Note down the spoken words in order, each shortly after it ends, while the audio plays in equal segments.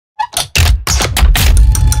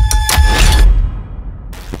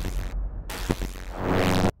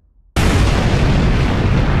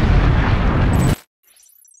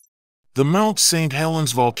The Mount St.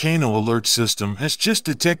 Helens Volcano Alert System has just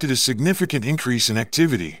detected a significant increase in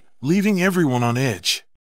activity, leaving everyone on edge.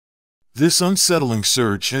 This unsettling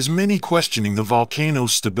surge has many questioning the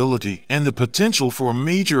volcano's stability and the potential for a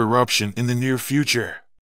major eruption in the near future.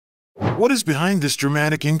 What is behind this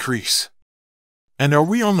dramatic increase? And are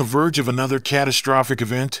we on the verge of another catastrophic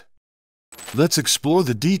event? Let's explore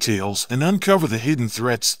the details and uncover the hidden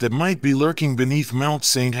threats that might be lurking beneath Mount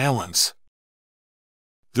St. Helens.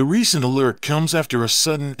 The recent alert comes after a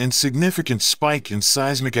sudden and significant spike in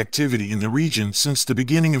seismic activity in the region since the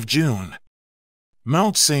beginning of June.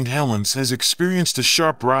 Mount St. Helens has experienced a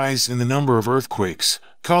sharp rise in the number of earthquakes,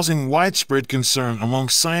 causing widespread concern among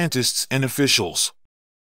scientists and officials.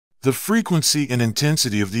 The frequency and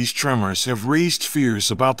intensity of these tremors have raised fears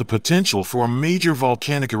about the potential for a major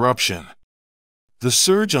volcanic eruption. The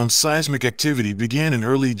surge on seismic activity began in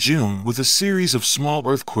early June with a series of small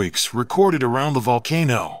earthquakes recorded around the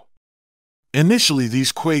volcano. Initially,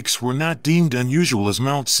 these quakes were not deemed unusual as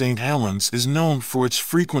Mount St. Helens is known for its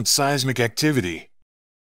frequent seismic activity.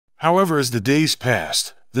 However, as the days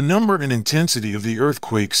passed, the number and intensity of the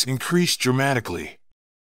earthquakes increased dramatically.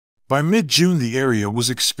 By mid-June, the area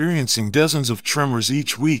was experiencing dozens of tremors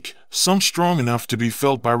each week, some strong enough to be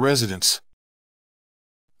felt by residents.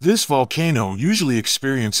 This volcano usually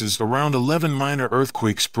experiences around 11 minor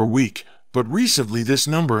earthquakes per week, but recently this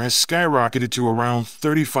number has skyrocketed to around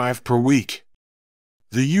 35 per week.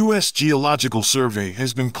 The U.S. Geological Survey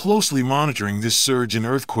has been closely monitoring this surge in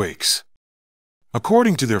earthquakes.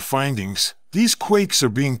 According to their findings, these quakes are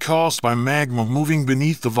being caused by magma moving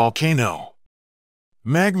beneath the volcano.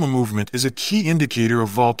 Magma movement is a key indicator of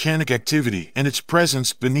volcanic activity, and its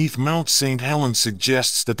presence beneath Mount St. Helens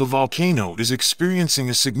suggests that the volcano is experiencing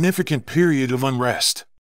a significant period of unrest.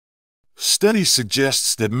 Studies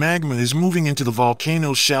suggest that magma is moving into the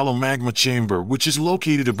volcano's shallow magma chamber, which is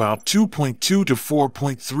located about 2.2 to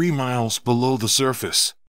 4.3 miles below the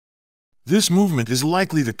surface. This movement is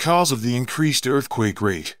likely the cause of the increased earthquake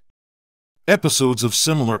rate. Episodes of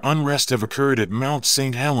similar unrest have occurred at Mount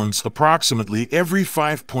St. Helens approximately every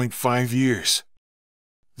 5.5 years.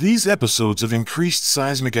 These episodes of increased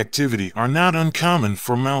seismic activity are not uncommon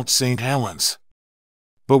for Mount St. Helens.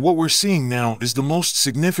 But what we're seeing now is the most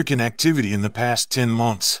significant activity in the past 10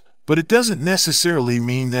 months, but it doesn't necessarily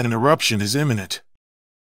mean that an eruption is imminent.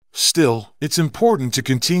 Still, it's important to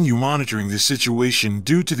continue monitoring the situation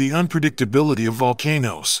due to the unpredictability of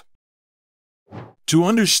volcanoes. To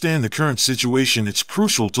understand the current situation, it's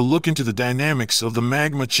crucial to look into the dynamics of the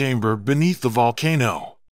magma chamber beneath the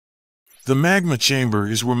volcano. The magma chamber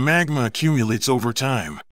is where magma accumulates over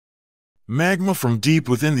time. Magma from deep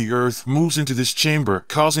within the earth moves into this chamber,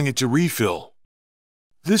 causing it to refill.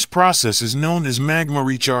 This process is known as magma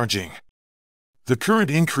recharging. The current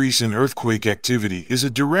increase in earthquake activity is a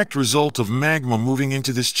direct result of magma moving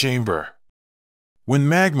into this chamber. When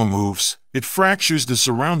magma moves, it fractures the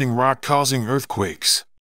surrounding rock, causing earthquakes.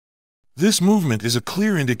 This movement is a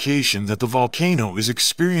clear indication that the volcano is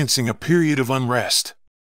experiencing a period of unrest.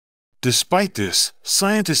 Despite this,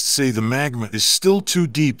 scientists say the magma is still too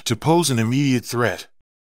deep to pose an immediate threat.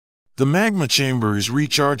 The magma chamber is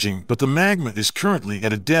recharging, but the magma is currently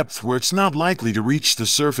at a depth where it's not likely to reach the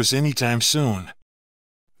surface anytime soon.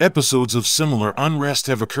 Episodes of similar unrest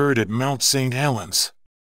have occurred at Mount St. Helens.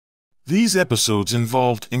 These episodes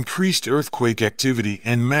involved increased earthquake activity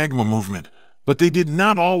and magma movement, but they did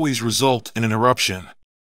not always result in an eruption.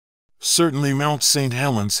 Certainly, Mount St.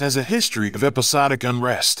 Helens has a history of episodic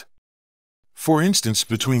unrest. For instance,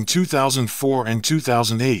 between 2004 and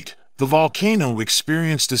 2008, the volcano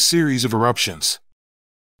experienced a series of eruptions.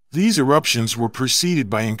 These eruptions were preceded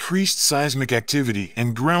by increased seismic activity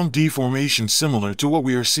and ground deformation similar to what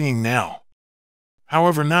we are seeing now.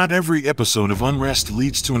 However, not every episode of unrest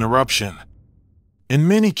leads to an eruption. In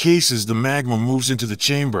many cases, the magma moves into the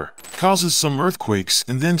chamber, causes some earthquakes,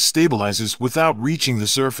 and then stabilizes without reaching the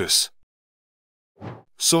surface.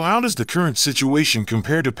 So how does the current situation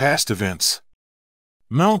compare to past events?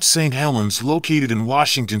 Mount St. Helens, located in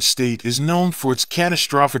Washington state, is known for its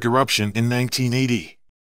catastrophic eruption in 1980.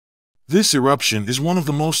 This eruption is one of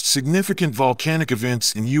the most significant volcanic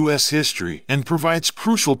events in U.S. history and provides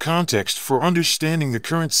crucial context for understanding the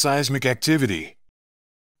current seismic activity.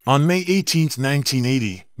 On May 18,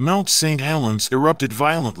 1980, Mount St. Helens erupted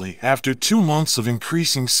violently after 2 months of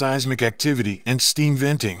increasing seismic activity and steam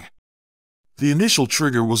venting. The initial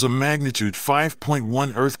trigger was a magnitude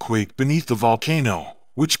 5.1 earthquake beneath the volcano,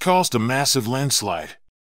 which caused a massive landslide.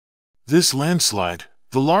 This landslide,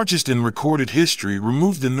 the largest in recorded history,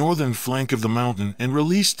 removed the northern flank of the mountain and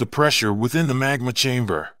released the pressure within the magma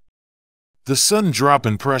chamber. The sudden drop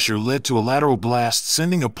in pressure led to a lateral blast,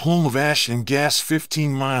 sending a plume of ash and gas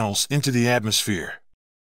 15 miles into the atmosphere.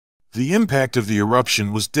 The impact of the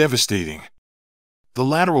eruption was devastating. The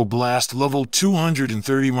lateral blast leveled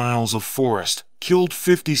 230 miles of forest, killed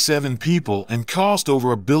 57 people, and caused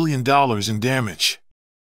over $1 billion in damage.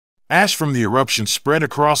 Ash from the eruption spread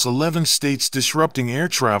across 11 states, disrupting air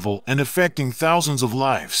travel and affecting thousands of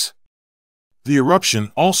lives. The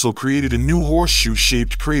eruption also created a new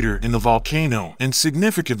horseshoe-shaped crater in the volcano and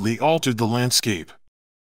significantly altered the landscape.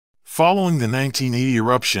 Following the 1980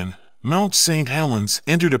 eruption, Mount St. Helens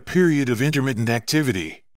entered a period of intermittent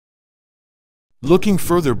activity. Looking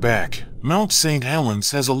further back, Mount St.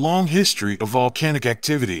 Helens has a long history of volcanic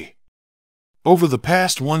activity. Over the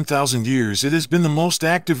past 1,000 years, it has been the most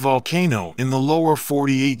active volcano in the lower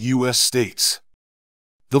 48 U.S. states.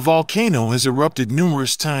 The volcano has erupted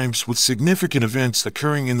numerous times, with significant events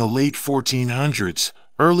occurring in the late 1400s,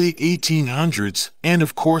 early 1800s, and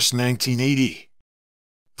of course 1980.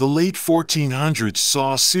 The late 1400s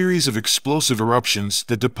saw a series of explosive eruptions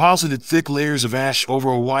that deposited thick layers of ash over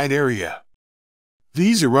a wide area.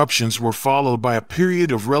 These eruptions were followed by a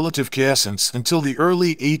period of relative quiescence until the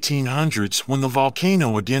early 1800s, when the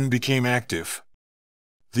volcano again became active.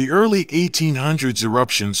 The early 1800s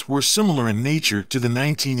eruptions were similar in nature to the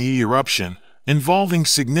 1980 eruption, involving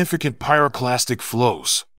significant pyroclastic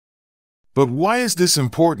flows. But why is this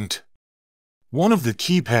important? One of the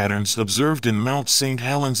key patterns observed in Mount St.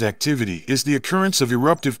 Helens activity is the occurrence of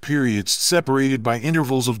eruptive periods separated by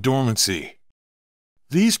intervals of dormancy.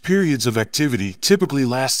 These periods of activity typically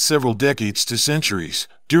last several decades to centuries,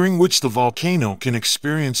 during which the volcano can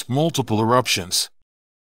experience multiple eruptions.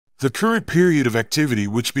 The current period of activity,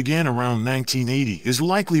 which began around 1980, is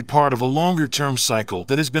likely part of a longer-term cycle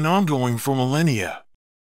that has been ongoing for millennia.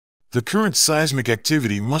 The current seismic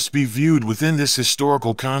activity must be viewed within this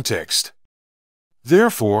historical context.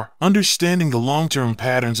 Therefore, understanding the long-term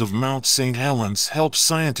patterns of Mount St. Helens helps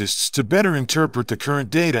scientists to better interpret the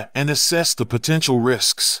current data and assess the potential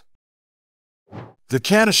risks. The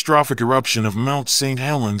catastrophic eruption of Mount St.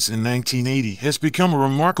 Helens in 1980 has become a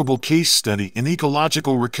remarkable case study in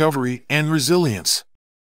ecological recovery and resilience.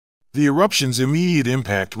 The eruption's immediate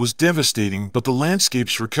impact was devastating, but the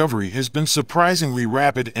landscape's recovery has been surprisingly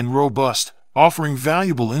rapid and robust, offering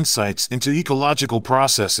valuable insights into ecological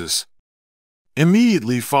processes.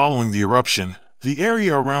 Immediately following the eruption, the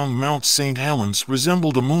area around Mount St. Helens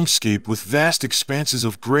resembled a moonscape with vast expanses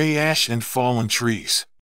of gray ash and fallen trees.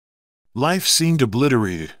 Life seemed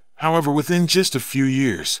obliterated. However, within just a few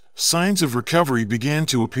years, signs of recovery began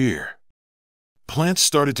to appear. Plants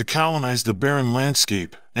started to colonize the barren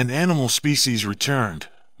landscape, and animal species returned,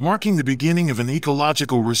 marking the beginning of an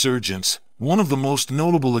ecological resurgence, one of the most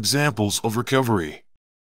notable examples of recovery.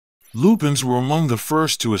 Lupins were among the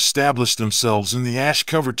first to establish themselves in the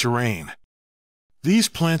ash-covered terrain. These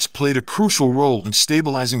plants played a crucial role in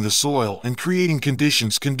stabilizing the soil and creating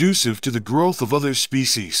conditions conducive to the growth of other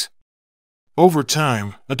species. Over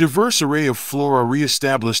time, a diverse array of flora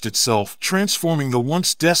re-established itself, transforming the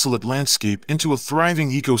once desolate landscape into a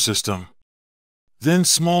thriving ecosystem. Then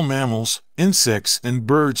small mammals, insects, and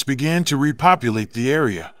birds began to repopulate the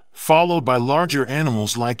area, followed by larger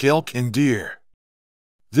animals like elk and deer.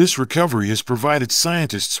 This recovery has provided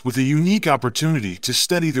scientists with a unique opportunity to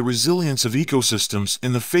study the resilience of ecosystems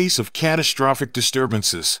in the face of catastrophic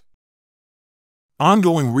disturbances.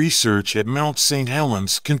 Ongoing research at Mount St.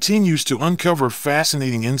 Helens continues to uncover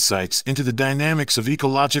fascinating insights into the dynamics of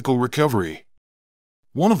ecological recovery.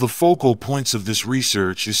 One of the focal points of this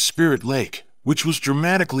research is Spirit Lake, which was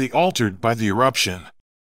dramatically altered by the eruption.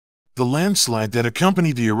 The landslide that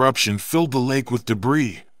accompanied the eruption filled the lake with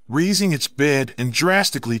debris, raising its bed and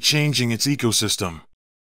drastically changing its ecosystem.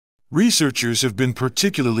 Researchers have been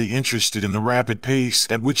particularly interested in the rapid pace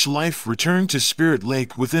at which life returned to Spirit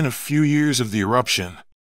Lake within a few years of the eruption.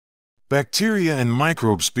 Bacteria and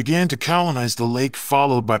microbes began to colonize the lake,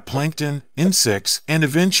 followed by plankton, insects, and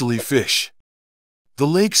eventually fish. The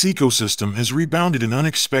lake's ecosystem has rebounded in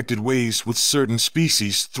unexpected ways, with certain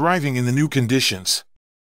species thriving in the new conditions.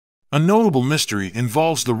 A notable mystery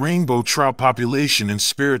involves the rainbow trout population in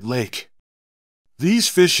Spirit Lake. These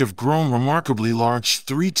fish have grown remarkably large,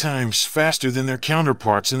 3 times faster than their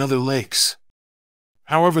counterparts in other lakes.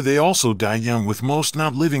 However, they also die young, with most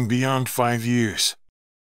not living beyond 5 years.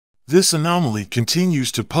 This anomaly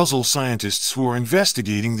continues to puzzle scientists who are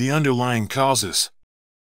investigating the underlying causes.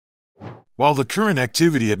 While the current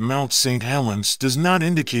activity at Mount St. Helens does not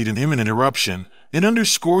indicate an imminent eruption, it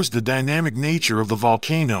underscores the dynamic nature of the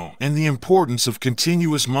volcano and the importance of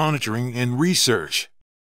continuous monitoring and research.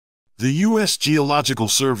 The U.S. Geological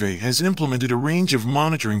Survey has implemented a range of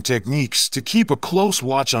monitoring techniques to keep a close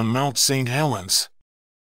watch on Mount St. Helens.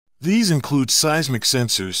 These include seismic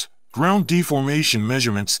sensors, ground deformation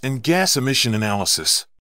measurements, and gas emission analysis.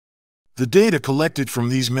 The data collected from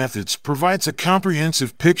these methods provides a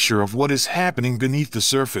comprehensive picture of what is happening beneath the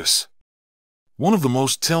surface. One of the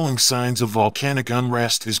most telling signs of volcanic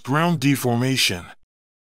unrest is ground deformation.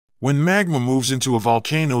 When magma moves into a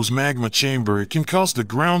volcano's magma chamber, it can cause the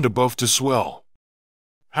ground above to swell.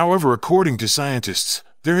 However, according to scientists,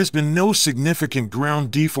 there has been no significant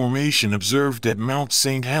ground deformation observed at Mount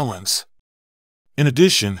St. Helens. In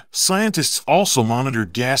addition, scientists also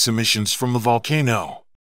monitored gas emissions from the volcano.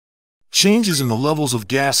 Changes in the levels of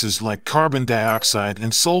gases like carbon dioxide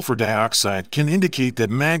and sulfur dioxide can indicate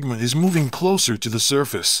that magma is moving closer to the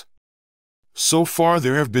surface. So far,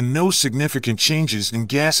 there have been no significant changes in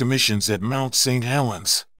gas emissions at Mount St.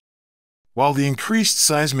 Helens. While the increased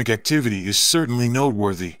seismic activity is certainly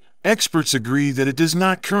noteworthy, experts agree that it does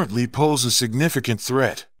not currently pose a significant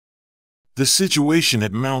threat. The situation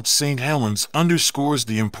at Mount St. Helens underscores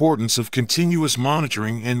the importance of continuous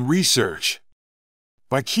monitoring and research.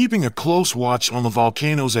 By keeping a close watch on the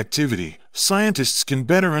volcano's activity, scientists can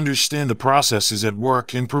better understand the processes at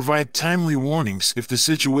work and provide timely warnings if the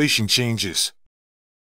situation changes.